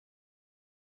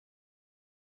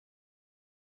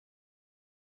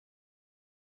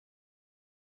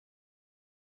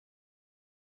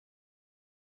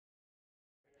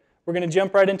We're going to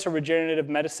jump right into regenerative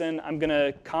medicine. I'm going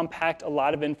to compact a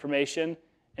lot of information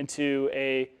into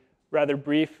a rather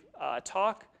brief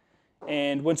talk.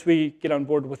 And once we get on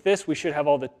board with this, we should have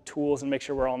all the tools and make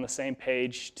sure we're all on the same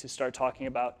page to start talking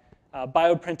about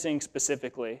bioprinting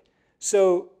specifically.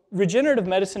 So regenerative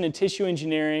medicine and tissue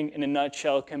engineering, in a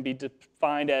nutshell, can be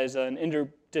defined as an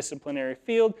interdisciplinary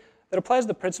field that applies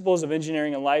the principles of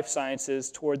engineering and life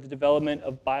sciences toward the development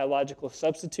of biological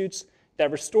substitutes that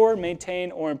restore,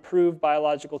 maintain, or improve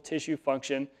biological tissue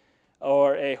function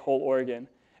or a whole organ.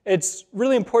 It's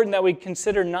really important that we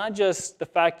consider not just the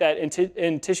fact that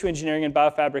in tissue engineering and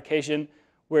biofabrication,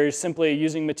 we're simply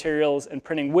using materials and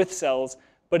printing with cells,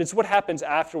 but it's what happens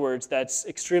afterwards that's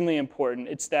extremely important.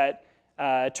 It's that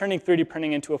turning 3D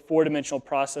printing into a four-dimensional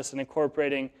process and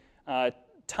incorporating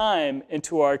time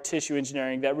into our tissue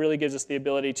engineering that really gives us the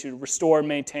ability to restore,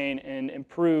 maintain, and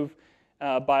improve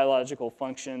biological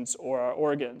functions or our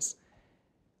organs.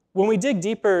 When we dig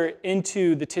deeper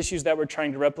into the tissues that we're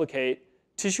trying to replicate,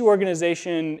 tissue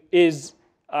organization is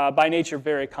by nature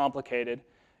very complicated.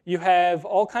 You have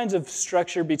all kinds of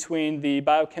structure between the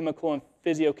biochemical and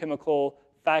physiochemical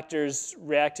factors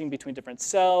reacting between different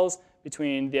cells,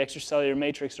 between the extracellular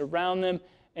matrix around them,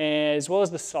 as well as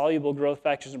the soluble growth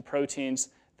factors and proteins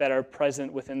that are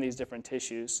present within these different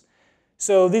tissues.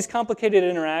 So these complicated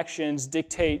interactions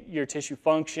dictate your tissue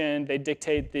function. They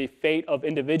dictate the fate of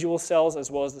individual cells as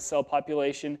well as the cell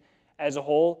population as a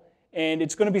whole. And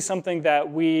it's going to be something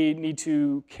that we need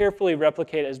to carefully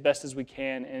replicate as best as we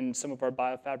can in some of our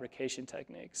biofabrication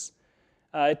techniques.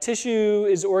 Tissue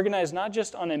is organized not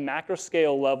just on a macro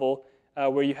scale level,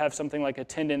 where you have something like a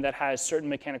tendon that has certain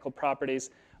mechanical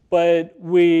properties, but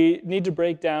we need to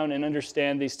break down and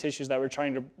understand these tissues that we're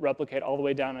trying to replicate all the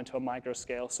way down into a micro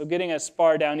scale. So getting as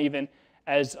far down even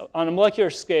as on a molecular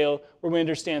scale where we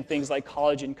understand things like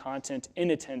collagen content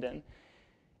in a tendon.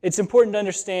 It's important to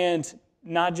understand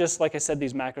not just, like I said,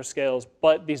 these macro scales,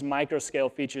 but these micro scale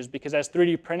features, because as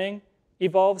 3D printing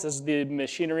evolves, as the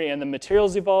machinery and the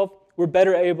materials evolve, we're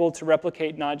better able to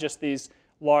replicate not just these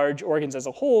large organs as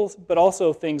a whole, but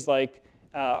also things like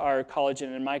our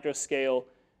collagen and microscale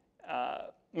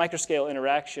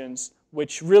interactions,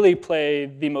 which really play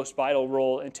the most vital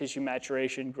role in tissue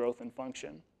maturation, growth, and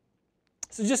function.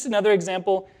 So just another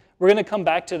example, we're going to come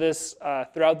back to this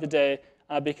throughout the day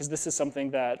because this is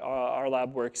something that our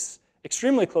lab works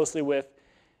extremely closely with.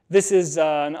 This is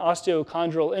an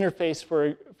osteochondral interface,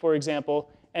 for example,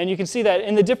 and you can see that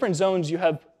in the different zones you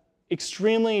have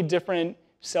extremely different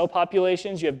cell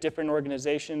populations, you have different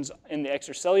organizations in the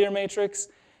extracellular matrix,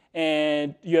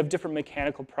 and you have different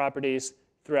mechanical properties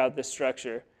throughout this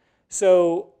structure.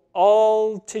 So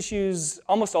almost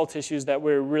all tissues that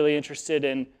we're really interested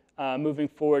in moving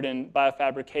forward in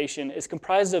biofabrication is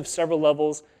comprised of several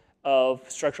levels of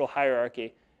structural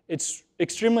hierarchy. It's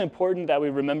extremely important that we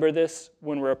remember this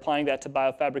when we're applying that to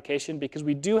biofabrication, because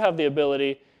we do have the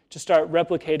ability to start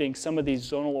replicating some of these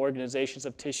zonal organizations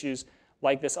of tissues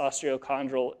like this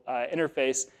osteochondral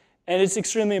interface. And it's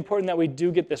extremely important that we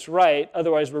do get this right,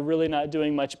 otherwise we're really not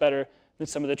doing much better than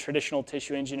some of the traditional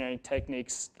tissue engineering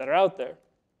techniques that are out there.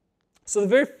 So the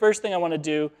very first thing I want to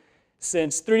do,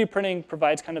 since 3D printing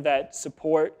provides kind of that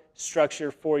support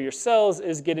structure for your cells,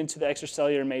 is get into the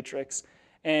extracellular matrix.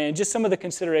 And just some of the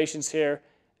considerations here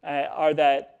are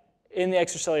that in the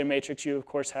extracellular matrix, you of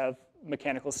course have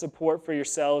mechanical support for your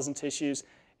cells and tissues.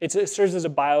 It serves as a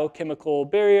biochemical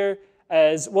barrier,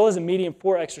 as well as a medium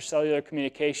for extracellular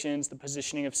communications, the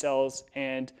positioning of cells,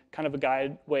 and kind of a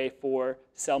guideway for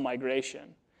cell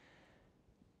migration.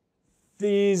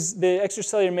 The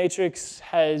extracellular matrix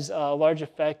has a large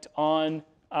effect on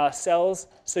cells,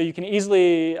 so you can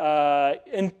easily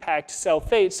impact cell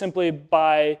fate simply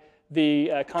by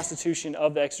the constitution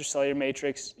of the extracellular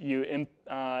matrix you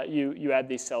add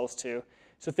these cells to.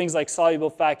 So things like soluble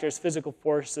factors, physical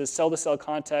forces, cell-to-cell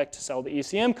contact,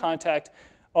 cell-to-ECM contact,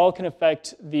 all can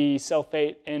affect the cell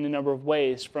fate in a number of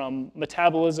ways, from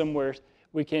metabolism, where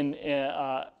we can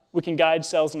guide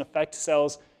cells and affect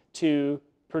cells to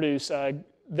produce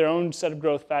their own set of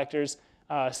growth factors,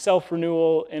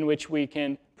 self-renewal, in which we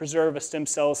can preserve a stem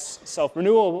cell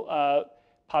self-renewal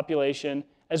population,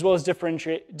 as well as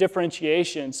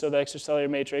differentiation, so the extracellular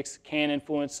matrix can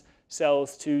influence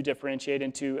cells to differentiate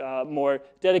into more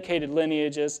dedicated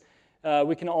lineages.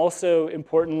 We can also,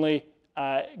 importantly,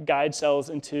 guide cells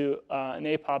into an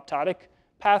apoptotic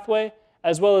pathway,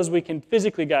 as well as we can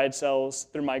physically guide cells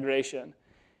through migration.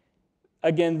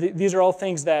 Again, these are all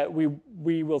things that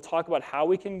we will talk about how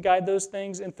we can guide those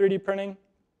things in 3D printing.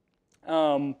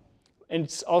 And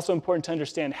it's also important to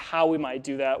understand how we might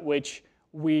do that, which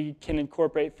we can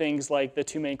incorporate things like the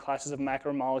two main classes of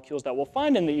macromolecules that we'll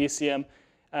find in the ECM,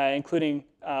 including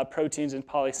proteins and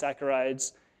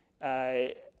polysaccharides,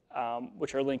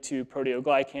 which are linked to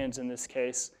proteoglycans in this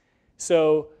case.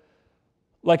 So,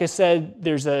 like I said,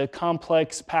 there's a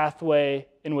complex pathway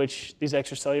in which these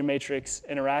extracellular matrix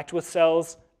interact with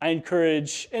cells. I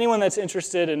encourage anyone that's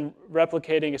interested in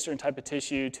replicating a certain type of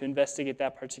tissue to investigate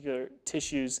that particular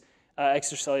tissue's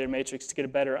extracellular matrix to get a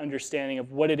better understanding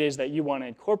of what it is that you want to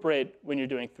incorporate when you're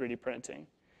doing 3D printing.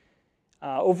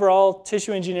 Overall,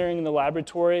 tissue engineering in the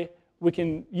laboratory, we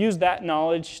can use that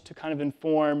knowledge to kind of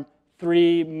inform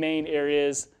three main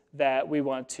areas that we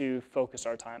want to focus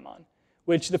our time on,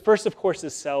 which the first, of course,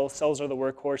 is cells. Cells are the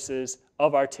workhorses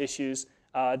of our tissues,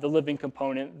 the living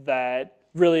component that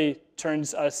really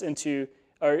turns us into,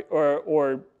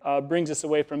 or brings us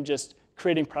away from just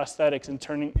creating prosthetics and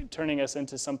turning us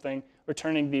into something, or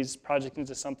turning these projects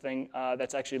into something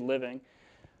that's actually living.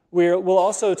 We'll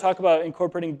also talk about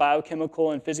incorporating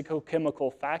biochemical and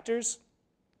physicochemical factors,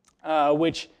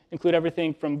 which include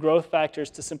everything from growth factors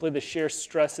to simply the shear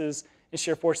stresses and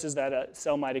shear forces that a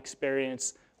cell might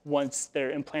experience once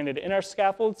they're implanted in our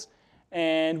scaffolds.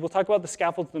 And we'll talk about the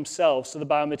scaffolds themselves, so the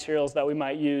biomaterials that we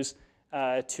might use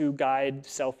to guide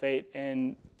cell fate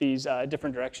in these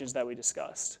different directions that we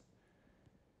discussed.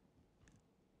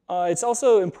 It's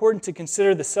also important to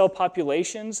consider the cell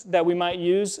populations that we might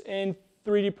use in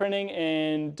 3D printing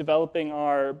and developing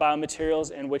our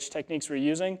biomaterials and which techniques we're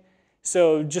using.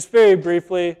 So just very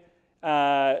briefly,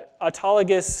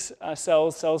 autologous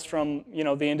cells from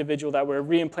the individual that we're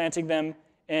reimplanting them,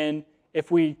 and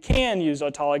if we can use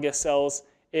autologous cells,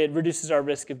 it reduces our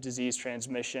risk of disease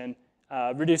transmission.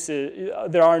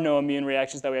 There are no immune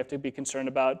reactions that we have to be concerned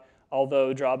about,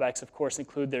 although drawbacks, of course,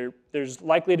 include there's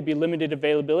likely to be limited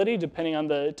availability depending on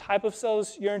the type of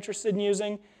cells you're interested in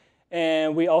using,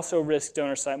 and we also risk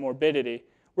donor site morbidity.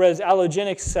 Whereas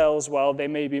allogenic cells, while they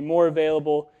may be more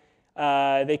available,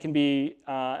 they can be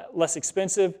less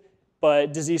expensive,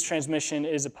 but disease transmission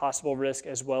is a possible risk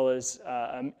as well as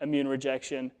immune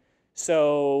rejection.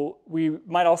 So we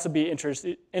might also be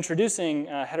introducing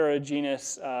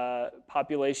heterogeneous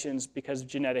populations because of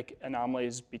genetic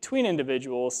anomalies between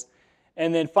individuals.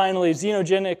 And then finally,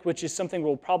 xenogenic, which is something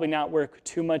we'll probably not work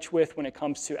too much with when it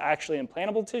comes to actually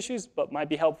implantable tissues, but might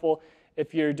be helpful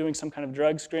if you're doing some kind of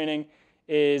drug screening,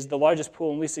 is the largest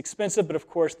pool and least expensive, but of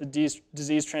course the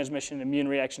disease transmission and immune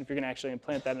reaction, if you're going to actually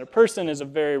implant that in a person, is a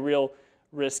very real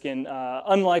risk and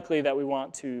unlikely that we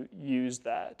want to use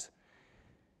that.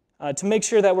 To make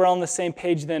sure that we're on the same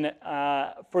page then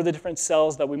for the different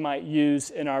cells that we might use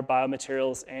in our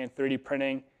biomaterials and 3D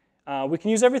printing, we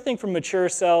can use everything from mature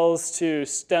cells to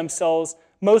stem cells.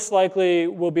 Most likely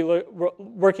we'll be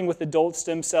working with adult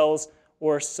stem cells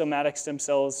or somatic stem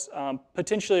cells.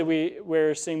 Potentially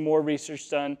we're seeing more research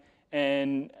done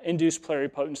in induced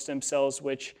pluripotent stem cells,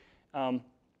 which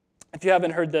if you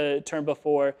haven't heard the term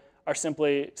before, are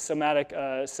simply somatic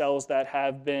cells that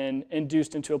have been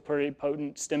induced into a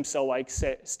pluripotent stem cell-like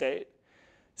state.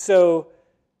 So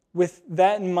with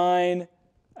that in mind,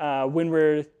 when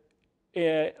we're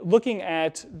looking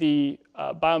at the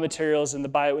biomaterials and the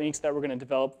bioinks that we're going to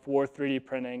develop for 3D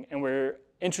printing, and we're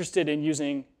interested in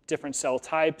using different cell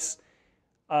types,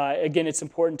 again, it's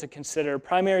important to consider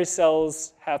primary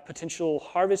cells have potential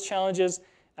harvest challenges.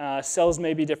 Cells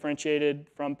may be differentiated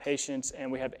from patients,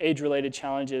 and we have age-related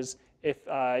challenges if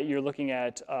you're looking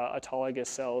at autologous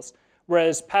cells.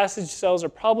 Whereas passage cells are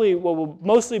probably what we'll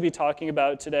mostly be talking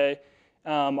about today,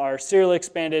 are serially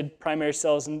expanded primary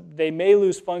cells, and they may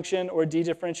lose function or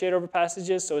de-differentiate over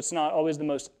passages, so it's not always the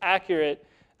most accurate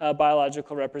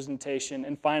biological representation.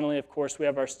 And finally, of course, we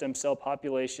have our stem cell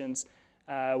populations,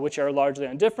 which are largely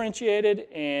undifferentiated,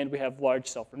 and we have large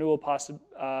self-renewal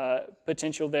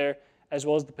potential there, as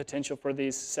well as the potential for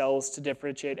these cells to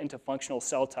differentiate into functional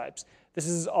cell types. This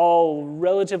is all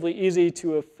relatively easy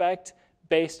to affect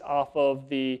based off of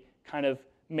the kind of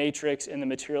matrix and the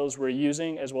materials we're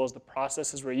using, as well as the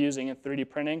processes we're using in 3D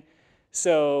printing.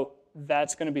 So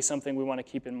that's going to be something we want to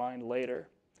keep in mind later.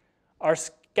 Our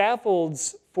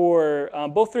scaffolds for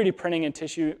both 3D printing and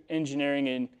tissue engineering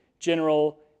in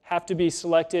general have to be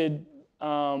selected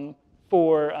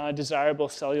for desirable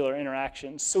cellular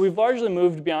interactions. So we've largely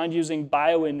moved beyond using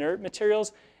bioinert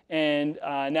materials, and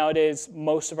nowadays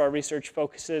most of our research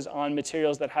focuses on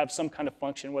materials that have some kind of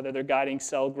function, whether they're guiding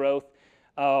cell growth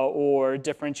or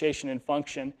differentiation and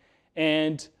function.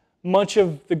 And much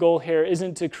of the goal here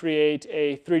isn't to create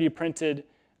a 3D printed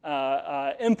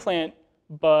implant,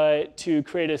 but to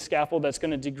create a scaffold that's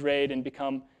going to degrade and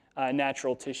become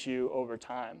natural tissue over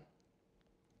time.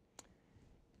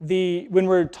 When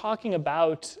we're talking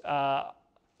about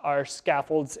our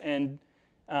scaffolds and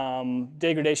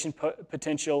degradation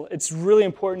potential, it's really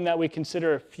important that we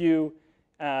consider a few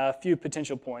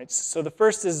potential points. So the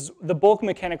first is the bulk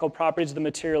mechanical properties of the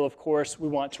material. Of course, we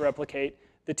want to replicate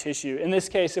the tissue. In this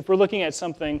case, if we're looking at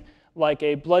something like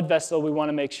a blood vessel, we want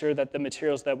to make sure that the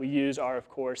materials that we use are, of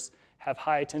course, have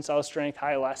high tensile strength,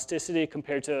 high elasticity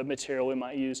compared to a material we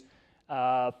might use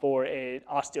for an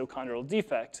osteochondral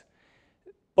defect.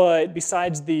 But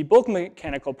besides the bulk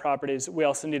mechanical properties, we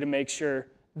also need to make sure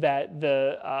that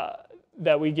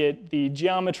that we get the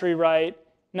geometry right,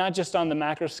 not just on the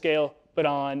macro scale, but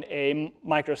on a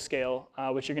micro scale,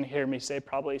 which you're going to hear me say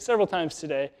probably several times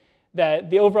today, that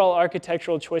the overall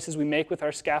architectural choices we make with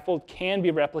our scaffold can be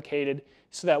replicated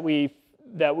so that we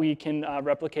can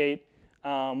replicate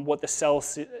what the cell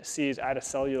sees at a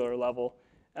cellular level.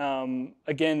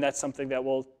 Again, that's something that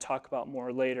we'll talk about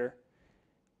more later.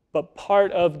 But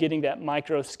part of getting that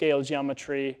micro scale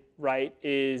geometry right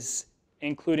is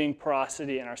including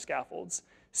porosity in our scaffolds.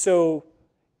 So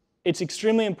it's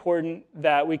extremely important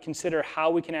that we consider how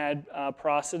we can add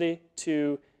porosity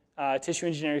to tissue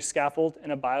engineering scaffold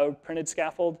and a bioprinted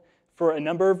scaffold for a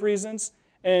number of reasons.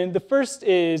 And the first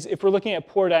is, if we're looking at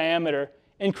pore diameter,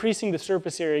 increasing the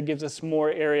surface area gives us more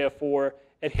area for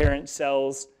adherent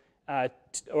cells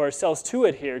or cells to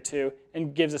adhere to,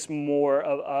 and gives us more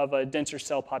of a denser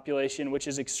cell population, which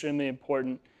is extremely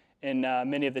important in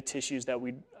many of the tissues that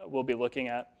we will be looking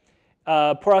at.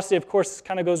 Porosity, of course,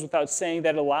 kind of goes without saying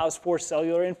that it allows for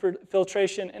cellular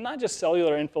infiltration, and not just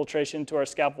cellular infiltration to our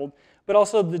scaffold, but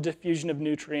also the diffusion of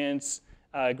nutrients,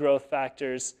 growth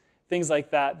factors, things like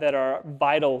that that are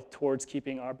vital towards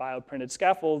keeping our bioprinted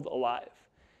scaffold alive.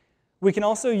 We can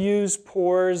also use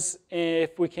pores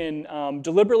if we can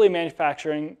deliberately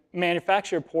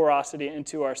manufacture porosity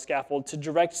into our scaffold to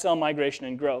direct cell migration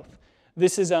and growth.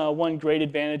 This is one great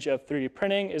advantage of 3D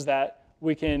printing, is that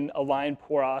we can align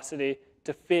porosity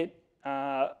to fit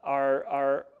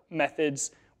our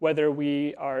methods, whether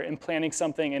we are implanting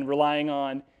something and relying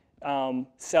on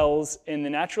cells in the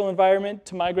natural environment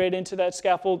to migrate into that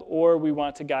scaffold, or we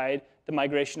want to guide the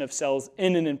migration of cells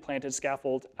in an implanted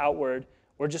scaffold outward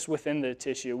or just within the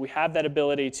tissue. We have that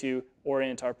ability to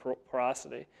orient our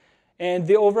porosity. And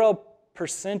the overall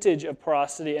percentage of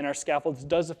porosity in our scaffolds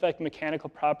does affect mechanical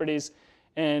properties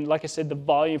and, like I said, the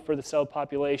volume for the cell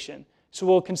population. So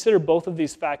we'll consider both of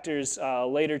these factors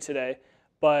later today.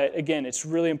 But again, it's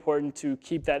really important to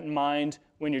keep that in mind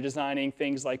when you're designing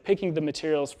things like picking the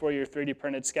materials for your 3D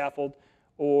printed scaffold,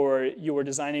 or you're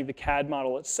designing the CAD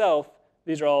model itself.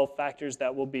 These are all factors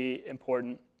that will be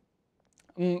important.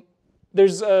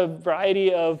 There's a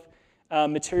variety of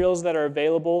materials that are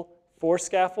available for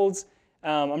scaffolds.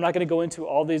 I'm not going to go into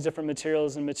all these different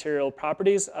materials and material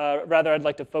properties. Rather, I'd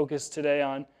like to focus today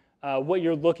on what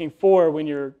you're looking for when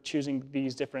you're choosing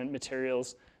these different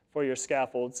materials for your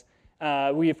scaffolds.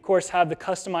 We, of course, have the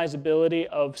customizability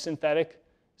of synthetic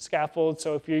scaffolds.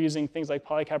 So if you're using things like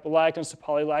polycaprolactams to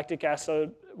polylactic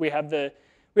acid, we have the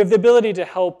ability to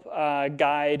help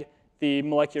guide the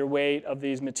molecular weight of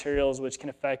these materials, which can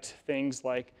affect things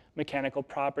like mechanical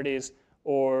properties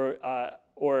or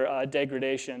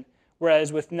degradation.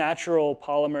 Whereas with natural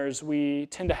polymers, we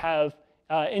tend to have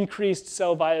increased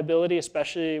cell viability,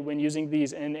 especially when using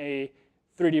these in a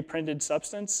 3D printed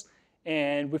substance.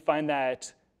 And we find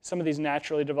that some of these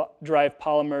naturally derived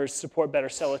polymers support better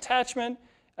cell attachment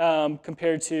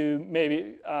compared to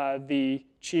maybe the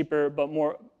cheaper but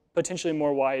potentially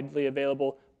more widely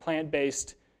available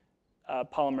plant-based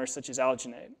polymers such as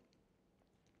alginate.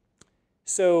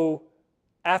 So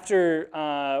after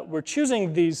we're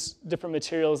choosing these different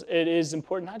materials, it is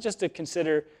important not just to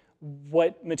consider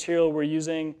what material we're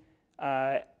using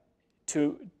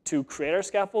to create our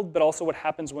scaffold, but also what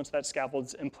happens once that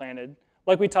scaffold's implanted.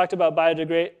 Like we talked about,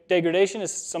 biodegradation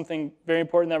is something very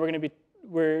important that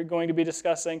we're going to be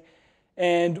discussing.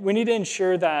 And we need to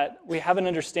ensure that we have an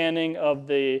understanding of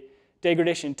the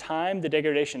degradation time, the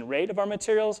degradation rate of our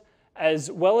materials,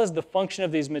 as well as the function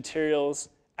of these materials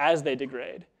as they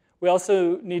degrade. We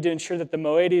also need to ensure that the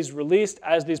moieties released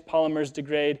as these polymers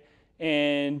degrade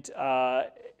and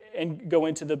go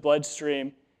into the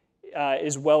bloodstream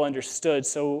is well understood.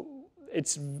 So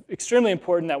it's extremely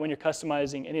important that when you're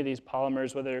customizing any of these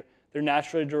polymers, whether they're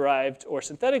naturally derived or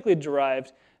synthetically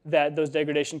derived, that those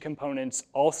degradation components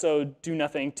also do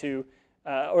nothing to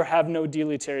or have no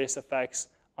deleterious effects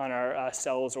on our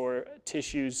cells or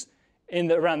tissues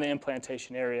around the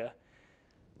implantation area.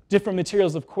 Different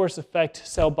materials, of course, affect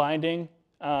cell binding,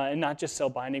 and not just cell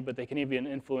binding, but they can even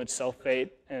influence cell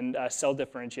fate and cell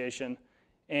differentiation.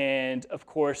 And of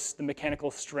course, the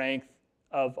mechanical strength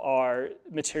of our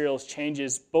materials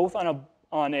changes both on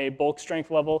on a bulk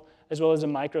strength level, as well as a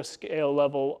micro scale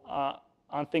level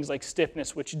on things like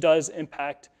stiffness, which does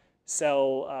impact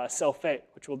cell fate,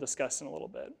 which we'll discuss in a little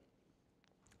bit.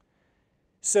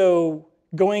 So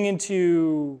going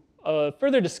into a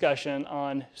further discussion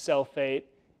on cell fate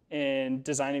and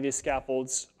designing these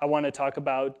scaffolds, I want to talk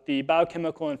about the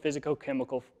biochemical and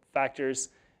physicochemical factors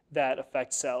that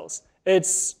affect cells.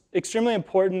 It's extremely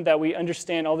important that we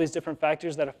understand all these different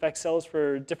factors that affect cells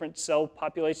for different cell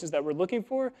populations that we're looking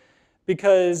for,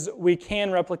 because we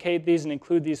can replicate these and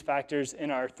include these factors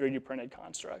in our 3D printed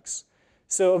constructs.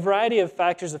 So a variety of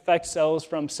factors affect cells,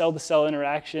 from cell-to-cell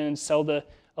interactions,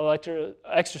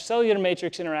 extracellular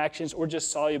matrix interactions, or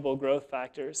just soluble growth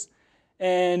factors.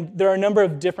 And there are a number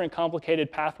of different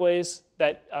complicated pathways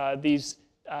that these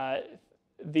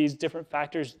different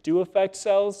factors do affect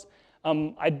cells.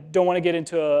 I don't want to get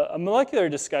into a molecular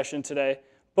discussion today,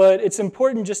 but it's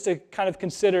important just to kind of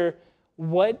consider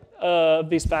what of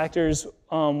these factors,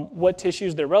 what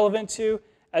tissues they're relevant to,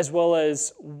 as well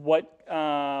as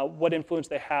what influence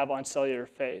they have on cellular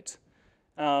fate.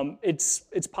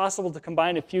 It's possible to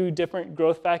combine a few different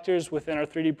growth factors within our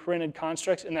 3D printed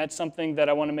constructs, and that's something that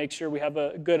I want to make sure we have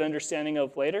a good understanding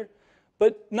of later.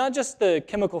 But not just the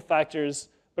chemical factors,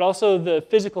 but also the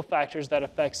physical factors that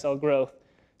affect cell growth.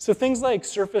 So things like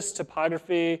surface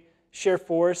topography, shear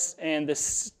force, and the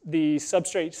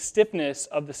substrate stiffness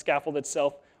of the scaffold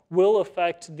itself will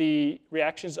affect the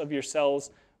reactions of your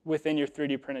cells within your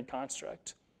 3D printed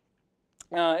construct.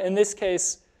 In this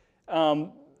case,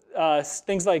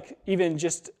 things like even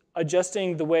just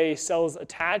adjusting the way cells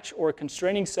attach or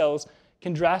constraining cells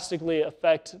can drastically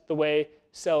affect the way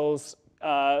cells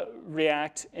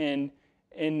react in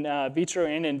vitro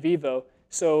and in vivo.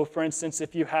 So for instance,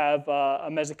 if you have a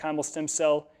mesenchymal stem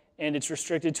cell and it's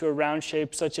restricted to a round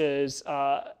shape, such as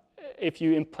if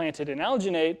you implanted an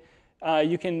allogeneic,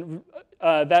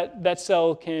 that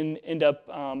cell can end up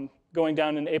going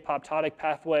down an apoptotic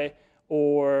pathway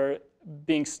or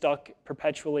being stuck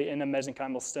perpetually in a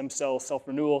mesenchymal stem cell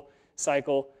self-renewal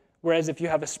cycle. Whereas if you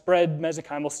have a spread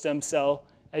mesenchymal stem cell,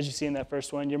 as you see in that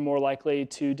first one, you're more likely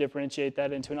to differentiate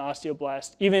that into an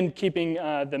osteoblast. Even keeping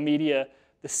the media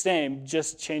the same,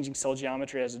 just changing cell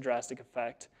geometry has a drastic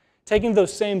effect. Taking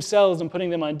those same cells and putting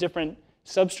them on different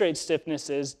substrate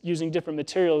stiffnesses, using different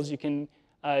materials,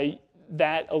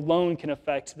 that alone can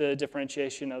affect the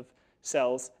differentiation of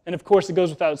cells. And of course, it goes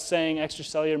without saying,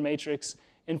 extracellular matrix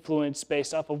influence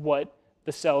based off of what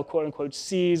the cell, quote unquote,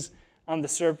 sees on the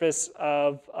surface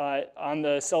on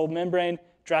the cell membrane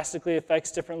drastically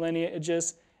affects different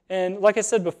lineages. And like I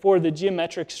said before, the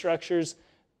geometric structures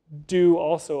do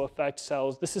also affect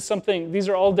cells. These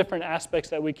are all different aspects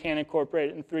that we can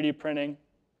incorporate in 3D printing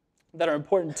that are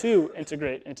important to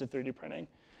integrate into 3D printing.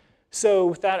 So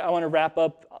with that, I want to wrap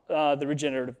up the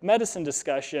regenerative medicine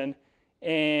discussion,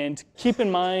 and keep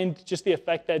in mind just the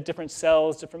effect that different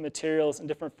cells, different materials, and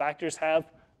different factors have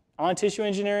on tissue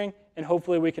engineering, and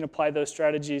hopefully we can apply those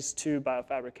strategies to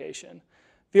biofabrication.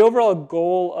 The overall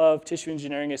goal of tissue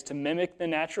engineering is to mimic the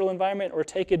natural environment or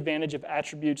take advantage of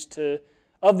attributes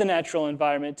of the natural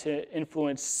environment to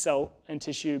influence cell and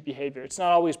tissue behavior. It's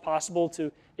not always possible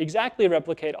to exactly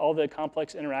replicate all the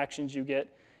complex interactions you get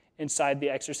inside the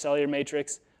extracellular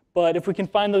matrix, but if we can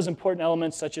find those important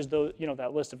elements, such as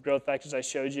that list of growth factors I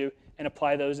showed you, and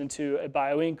apply those into a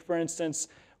bioink, for instance,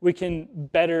 we can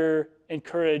better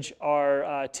encourage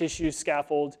our tissue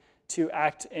scaffold to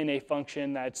act in a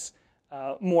function that's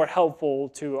more helpful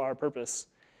to our purpose.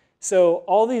 So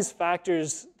all these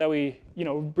factors that we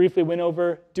briefly went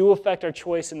over do affect our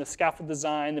choice in the scaffold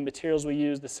design, the materials we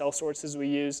use, the cell sources we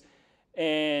use,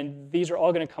 and these are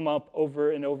all going to come up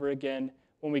over and over again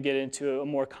when we get into a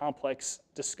more complex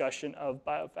discussion of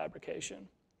biofabrication.